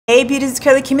Hey beauties, it's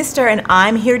CurlyKimmyStar and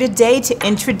I'm here today to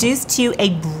introduce to you a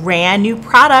brand new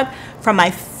product from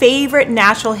my favorite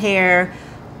natural hair,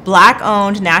 black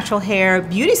owned natural hair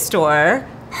beauty store,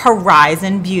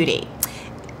 Hairizon Beauty.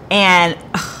 And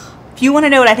if you want to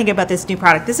know what I think about this new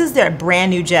product, this is their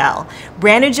brand new gel.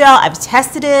 Brand new gel, I've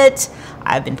tested it,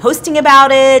 I've been posting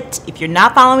about it. If you're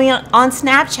not following me on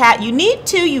Snapchat, you need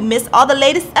to, you miss all the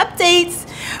latest updates.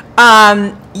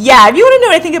 Yeah, if you want to know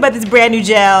what I think about this brand new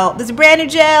gel,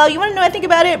 you want to know what I think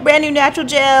about it, brand new natural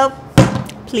gel,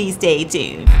 please stay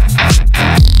tuned.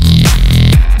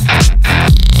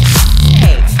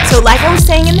 Okay, so like I was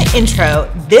saying in the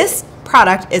intro, this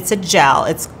product, it's a gel.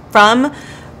 It's from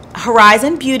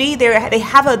Hairizon Beauty. They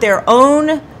have their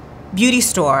own beauty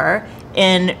store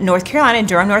in North Carolina, in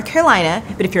Durham, North Carolina.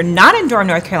 But if you're not in Durham,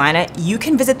 North Carolina, you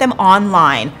can visit them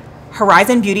online,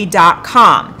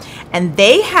 hairizonbeauty.com. And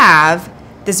they have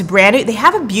this brand new, they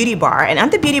have a beauty bar, and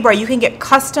at the beauty bar you can get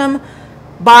custom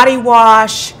body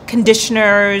wash,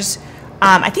 conditioners.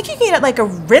 I think you can get like a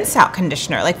rinse out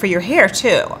conditioner, like for your hair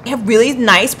too. They have really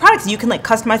nice products. You can like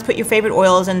customize, put your favorite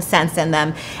oils and scents in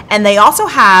them. And they also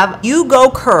have You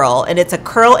Go Curl, and it's a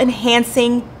curl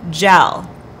enhancing gel.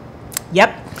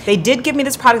 Yep. They did give me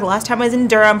this product the last time I was in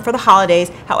Durham for the holidays.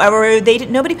 However,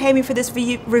 nobody paid me for this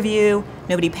review.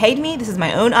 Nobody paid me. This is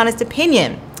my own honest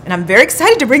opinion. And I'm very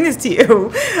excited to bring this to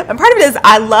you. And part of it is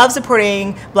I love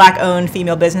supporting black-owned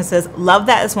female businesses. Love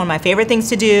that. It's one of my favorite things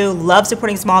to do. Love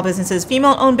supporting small businesses,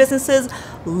 female-owned businesses.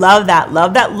 Love that,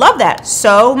 love that, love that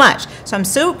so much. So I'm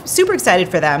super excited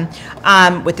for them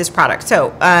with this product. So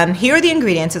here are the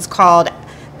ingredients. It's called,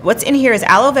 what's in here is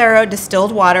aloe vera,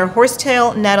 distilled water,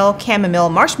 horsetail, nettle, chamomile,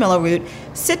 marshmallow root,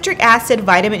 citric acid,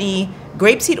 vitamin E,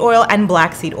 grapeseed oil, and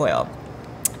black seed oil.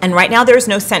 And right now there's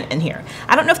no scent in here.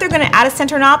 I don't know if they're gonna add a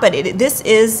scent or not, but this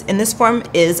is, in this form,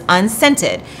 is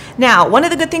unscented. Now, one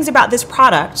of the good things about this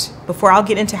product, before I'll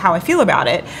get into how I feel about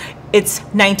it, it's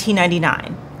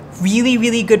 $19.99. Really,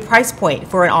 really good price point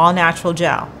for an all-natural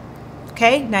gel.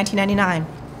 Okay, $19.99.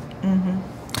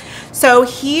 So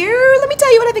here, let me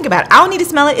tell you what I think about it. I don't need to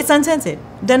smell it, it's unscented.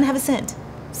 Doesn't have a scent.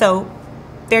 So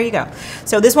there you go.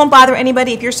 So this won't bother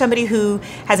anybody. If you're somebody who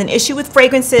has an issue with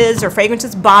fragrances or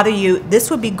fragrances bother you, this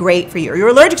would be great for you. Or you're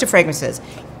allergic to fragrances,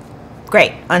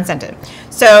 great, unscented.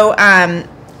 So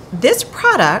this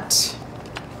product,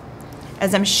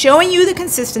 as I'm showing you the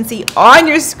consistency on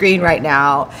your screen right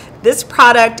now, this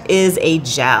product is a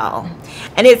gel.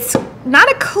 And it's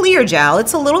not a clear gel,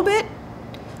 it's a little bit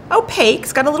opaque,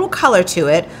 it's got a little color to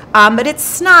it, but it's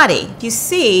snotty. You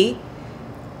see,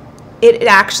 it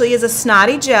actually is a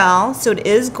snotty gel, so it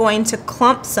is going to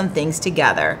clump some things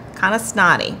together, kind of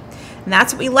snotty. And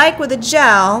that's what we like with a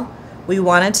gel. We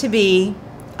want it to be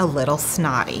a little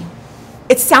snotty.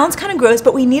 It sounds kind of gross,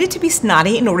 but we need it to be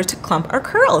snotty in order to clump our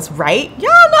curls, right?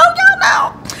 Y'all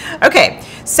know. Okay,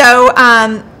 so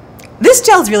this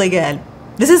gel is really good.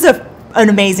 This is an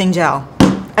amazing gel.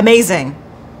 Amazing.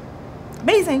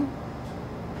 Amazing.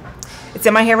 It's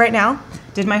in my hair right now.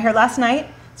 Did my hair last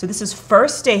night. So this is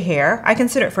first day hair. I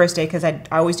consider it first day because I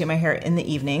always do my hair in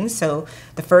the evenings. So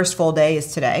the first full day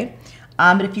is today.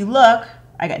 But if you look,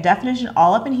 I got definition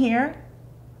all up in here.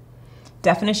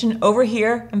 Definition over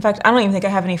here. In fact, I don't even think I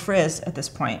have any frizz at this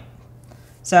point.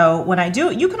 So when I do,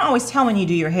 you can always tell when you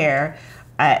do your hair,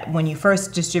 when you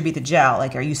first distribute the gel,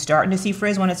 like are you starting to see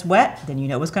frizz when it's wet? Then you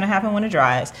know what's gonna happen when it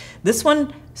dries. This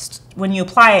one, when you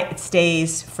apply it, it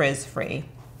stays frizz free.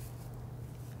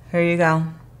 Here you go.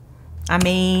 I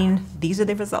mean, these are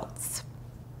the results.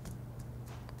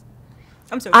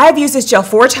 I've used this gel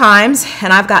 4 times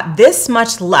and I've got this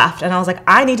much left, and I was like,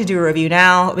 I need to do a review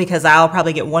now because I'll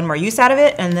probably get one more use out of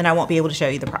it and then I won't be able to show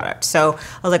you the product. So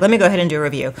I was like, let me go ahead and do a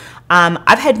review.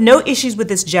 I've had no issues with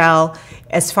this gel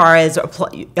as far as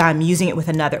using it with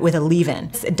a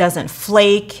leave-in. It doesn't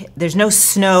flake. There's no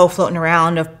snow floating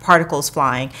around of particles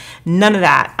flying. None of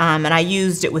that. And I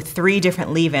used it with 3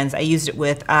 different leave-ins. I used it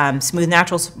with Smooth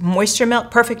Naturals Moisture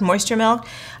Milk, Perfect Moisture Milk.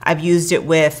 I've used it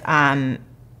with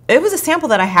it was a sample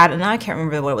that I had, and now I can't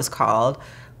remember what it was called.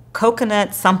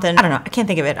 Coconut something, I don't know, I can't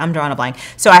think of it, I'm drawing a blank.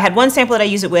 So I had one sample that I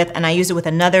used it with, and I used it with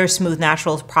another Smooth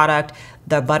Naturals product,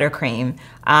 the buttercream.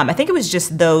 I think it was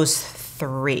just those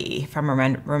 3, if I'm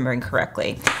remembering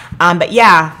correctly. But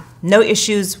yeah, no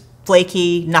issues,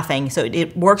 flaky, nothing. So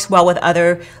it works well with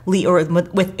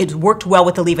it worked well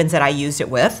with the leave-ins that I used it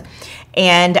with.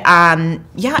 And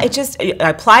yeah, I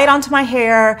apply it onto my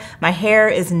hair. My hair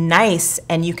is nice,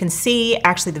 and you can see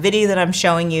actually the video that I'm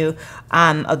showing you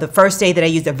of the first day that I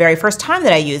used, the very first time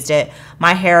that I used it,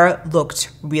 my hair looked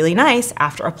really nice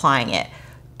after applying it.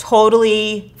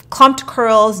 Totally clumped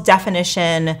curls,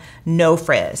 definition, no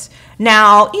frizz.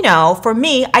 Now, you know, for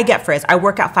me, I get frizz. I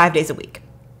work out 5 days a week.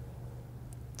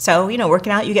 So, you know,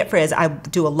 working out, you get frizz. I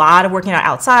do a lot of working out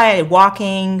outside,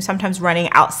 walking, sometimes running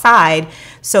outside.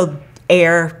 So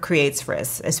air creates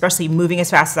frizz, especially moving as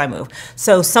fast as I move.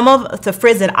 So some of the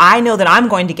frizz that I know that I'm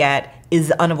going to get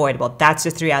is unavoidable. That's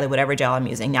just the reality, whatever gel I'm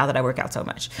using now that I work out so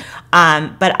much.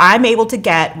 But I'm able to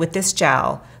get, with this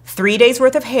gel, 3 days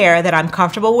worth of hair that I'm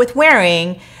comfortable with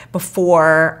wearing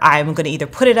before I'm gonna either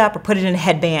put it up or put it in a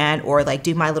headband or like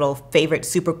do my little favorite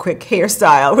super quick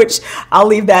hairstyle, which I'll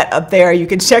leave that up there. You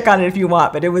can check on it if you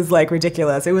want, but it was like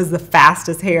ridiculous. It was the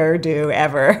fastest hairdo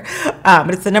ever.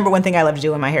 But it's the #1 thing I love to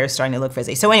do when my hair is starting to look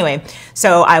frizzy. So anyway,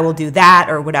 so I will do that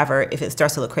or whatever if it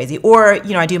starts to look crazy. Or,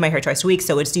 you know, I do my hair twice a week,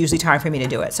 so it's usually time for me to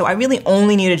do it. So I really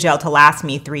only need a gel to last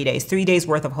me 3 days, 3 days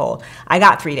worth of hold. I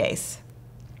got 3 days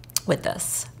with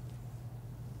this.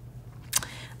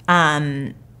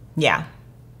 Yeah.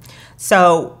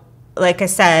 So like I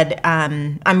said,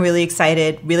 I'm really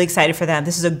excited for them.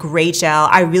 This is a great gel.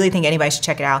 I really think anybody should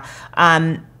check it out.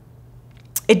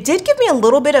 It did give me a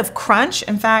little bit of crunch.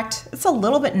 In fact, it's a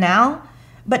little bit now,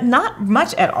 but not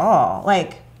much at all.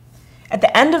 Like at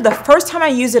the end of the first time I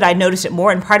used it, I noticed it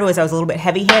more, and part of it was I was a little bit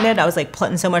heavy-handed. I was like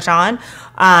putting so much on.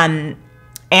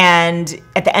 And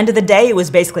at the end of the day, it was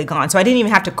basically gone. So I didn't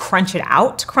even have to crunch it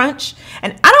out,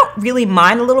 And I don't really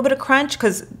mind a little bit of crunch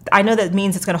because I know that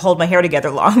means it's gonna hold my hair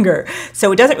together longer. So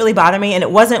it doesn't really bother me. And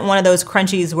it wasn't one of those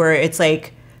crunchies where it's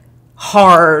like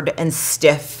hard and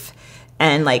stiff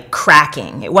and like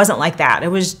cracking. It wasn't like that. It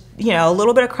was, you know, a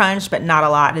little bit of crunch, but not a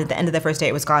lot. And at the end of the first day,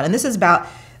 it was gone. And this is about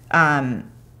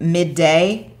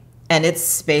midday, and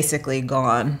it's basically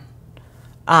gone.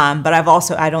 But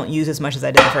I don't use as much as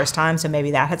I did the first time, so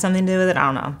maybe that had something to do with it, I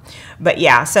don't know. But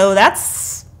yeah, so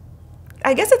that's,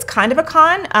 I guess it's kind of a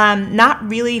con, not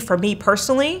really for me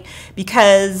personally,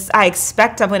 because I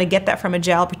expect I'm gonna get that from a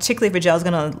gel, particularly if a gel is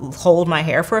gonna hold my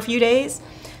hair for a few days.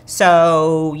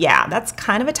 So yeah, that's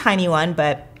kind of a tiny one,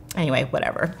 but anyway,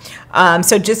 whatever.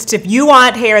 So just if you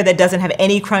want hair that doesn't have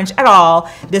any crunch at all,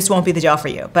 this won't be the gel for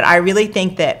you. But I really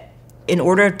think that in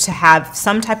order to have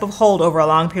some type of hold over a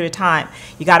long period of time,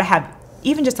 you gotta have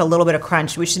even just a little bit of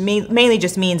crunch, which mainly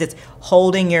just means it's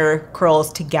holding your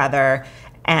curls together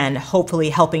and hopefully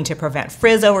helping to prevent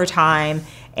frizz over time.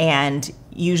 And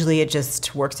usually it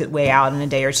just works its way out in a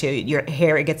day or two. Your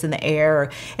hair, it gets in the air,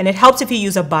 and it helps if you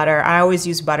use a butter. I always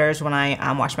use butters when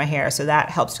I wash my hair, so that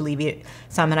helps to alleviate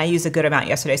some. And I used a good amount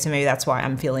yesterday, so maybe that's why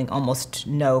I'm feeling almost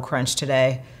no crunch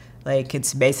today. Like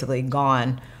it's basically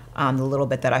gone. The little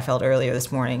bit that I felt earlier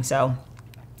this morning. So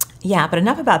yeah, but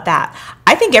enough about that.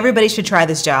 I think everybody should try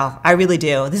this gel. I really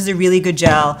do. This is a really good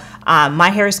gel. My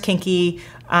hair is kinky.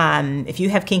 If you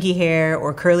have kinky hair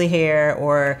or curly hair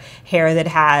or hair that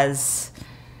has,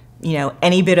 you know,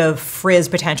 any bit of frizz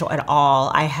potential at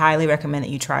all, I highly recommend that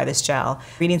you try this gel.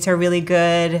 Ingredients are really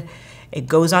good. It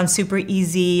goes on super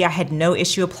easy. I had no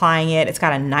issue applying it. It's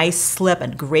got a nice slip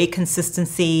and great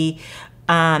consistency.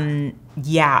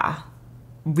 Yeah.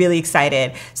 Really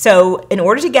excited. So in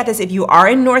order to get this, if you are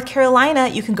in North Carolina,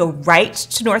 you can go right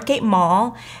to Northgate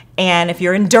Mall. And if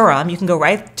you're in Durham, you can go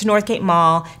right to Northgate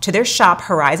Mall to their shop,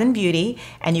 Hairizon Beauty,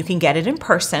 and you can get it in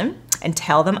person and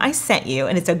tell them I sent you.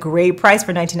 And it's a great price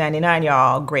for $19.99,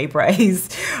 y'all. Great price.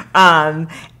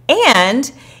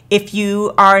 And if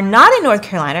you are not in North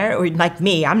Carolina, or like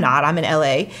me, I'm in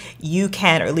LA, you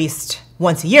can, or at least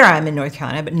once a year I'm in North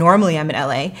Carolina, but normally I'm in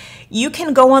LA, you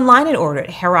can go online and order it,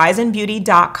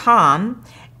 hairizonbeauty.com,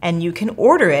 and you can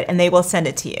order it and they will send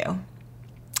it to you.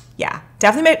 Yeah,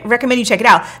 definitely recommend you check it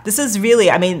out. This is really,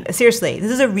 I mean, seriously,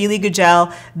 this is a really good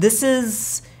gel. This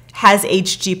has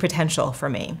HG potential for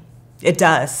me. It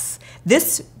does.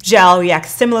 This gel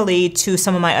reacts similarly to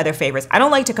some of my other favorites. I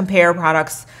don't like to compare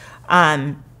products,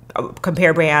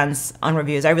 compare brands on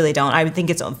reviews. I really don't. I think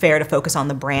it's fair to focus on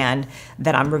the brand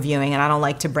that I'm reviewing, and I don't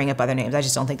like to bring up other names. I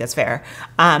just don't think that's fair.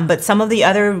 But some of the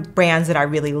other brands that I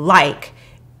really like,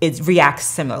 it reacts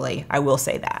similarly. I will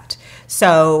say that.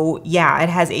 So yeah, it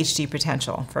has HG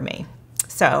potential for me.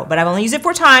 So, but I've only used it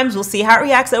 4 times. We'll see how it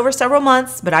reacts over several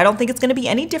months, but I don't think it's gonna be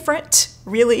any different,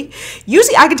 really.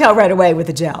 Usually I can tell right away with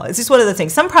a gel. It's just one of the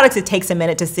things. Some products it takes a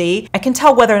minute to see. I can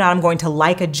tell whether or not I'm going to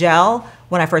like a gel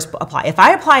when I first apply. If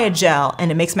I apply a gel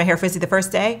and it makes my hair frizzy the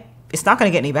first day, it's not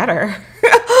gonna get any better.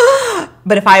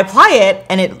 But if I apply it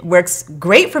and it works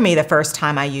great for me the first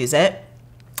time I use it,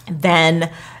 then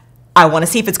I wanna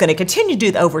see if it's gonna continue to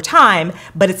do that over time,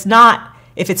 but it's not,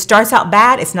 if it starts out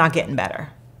bad, it's not getting better.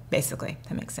 Basically,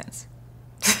 that makes sense.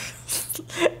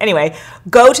 Anyway,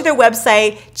 go to their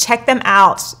website, check them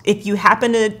out. If you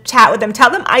happen to chat with them, tell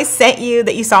them I sent you,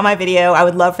 that you saw my video. I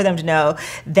would love for them to know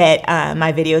that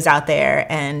my video is out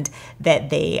there and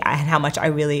that and how much I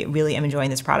really, really am enjoying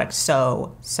this product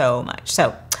so much.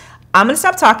 So I'm gonna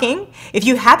stop talking. If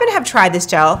you happen to have tried this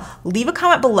gel, leave a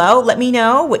comment below. Let me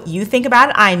know what you think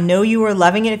about it. I know you are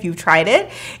loving it if you've tried it.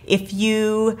 If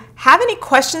you have any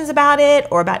questions about it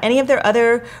or about any of their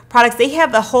other products, they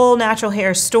have the whole natural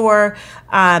hair store.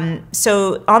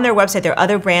 So on their website, there are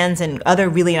other brands and other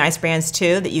really nice brands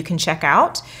too that you can check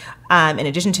out. In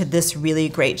addition to this really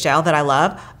great gel that I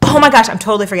love. Oh my gosh, I'm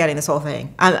totally forgetting this whole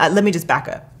thing. Let me just back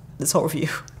up this whole review.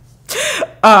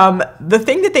 The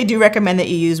thing that they do recommend that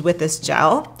you use with this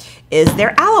gel is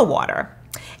their aloe water.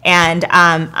 And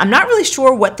I'm not really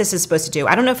sure what this is supposed to do.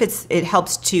 I don't know if it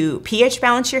helps to pH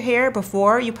balance your hair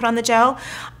before you put on the gel.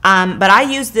 But I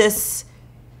use this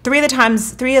three of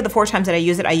the four times that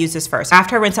I use this first.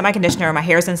 After I rinse out my conditioner, my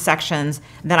hair's in sections,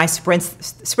 then I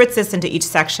spritz this into each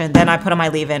section, then I put on my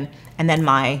leave-in, and then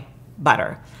my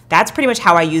butter. That's pretty much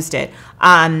how I used it.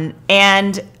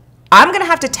 And I'm gonna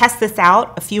have to test this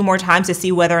out a few more times to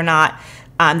see whether or not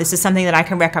this is something that I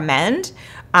can recommend,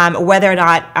 whether or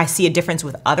not I see a difference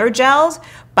with other gels.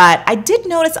 But I did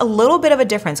notice a little bit of a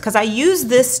difference because I used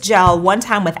this gel one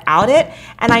time without it,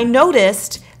 and I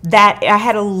noticed that I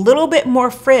had a little bit more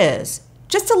frizz,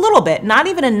 just a little bit, not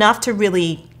even enough to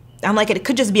really, I'm like, it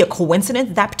could just be a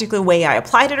coincidence that particular way I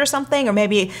applied it or something, or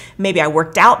maybe I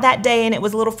worked out that day and it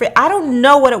was a little frizz. I don't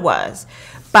know what it was,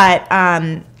 but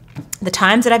the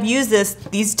times that I've used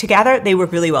these together, they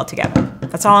work really well together.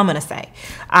 That's all I'm gonna say.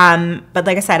 But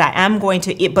like I said, I am going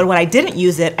to, but when I didn't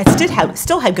use it, I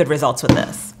still had good results with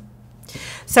this.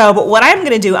 So, but what I'm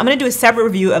gonna do a separate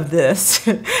review of this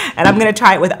and I'm gonna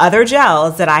try it with other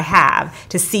gels that I have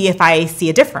to see if I see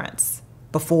a difference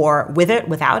with it,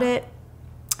 without it.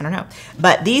 I don't know.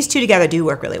 But these two together do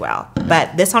work really well.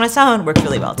 But this on its own works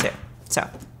really well too. So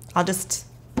I'll just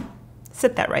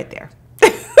sit that right there.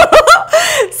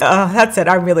 So that's it.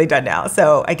 I'm really done now.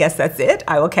 So I guess that's it.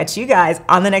 I will catch you guys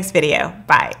on the next video.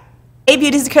 Bye. Hey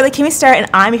beauties, it's CurlyKimmyStar and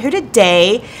I'm here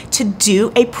today to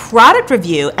do a product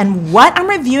review. And what I'm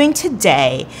reviewing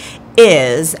today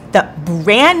is the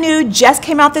brand new, just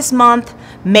came out this month,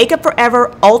 Makeup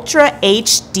Forever Ultra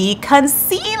HD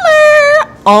Concealer.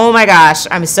 Oh my gosh,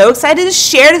 I'm so excited to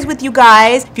share this with you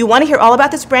guys. If you want to hear all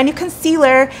about this brand new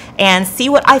concealer and see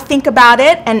what I think about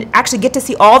it and actually get to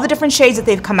see all the different shades that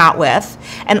they've come out with.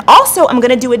 And also I'm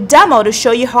gonna do a demo to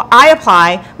show you how I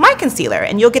apply my concealer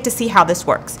and you'll get to see how this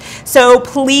works. So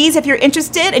please, if you're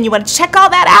interested and you want to check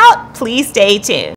all that out, please stay tuned.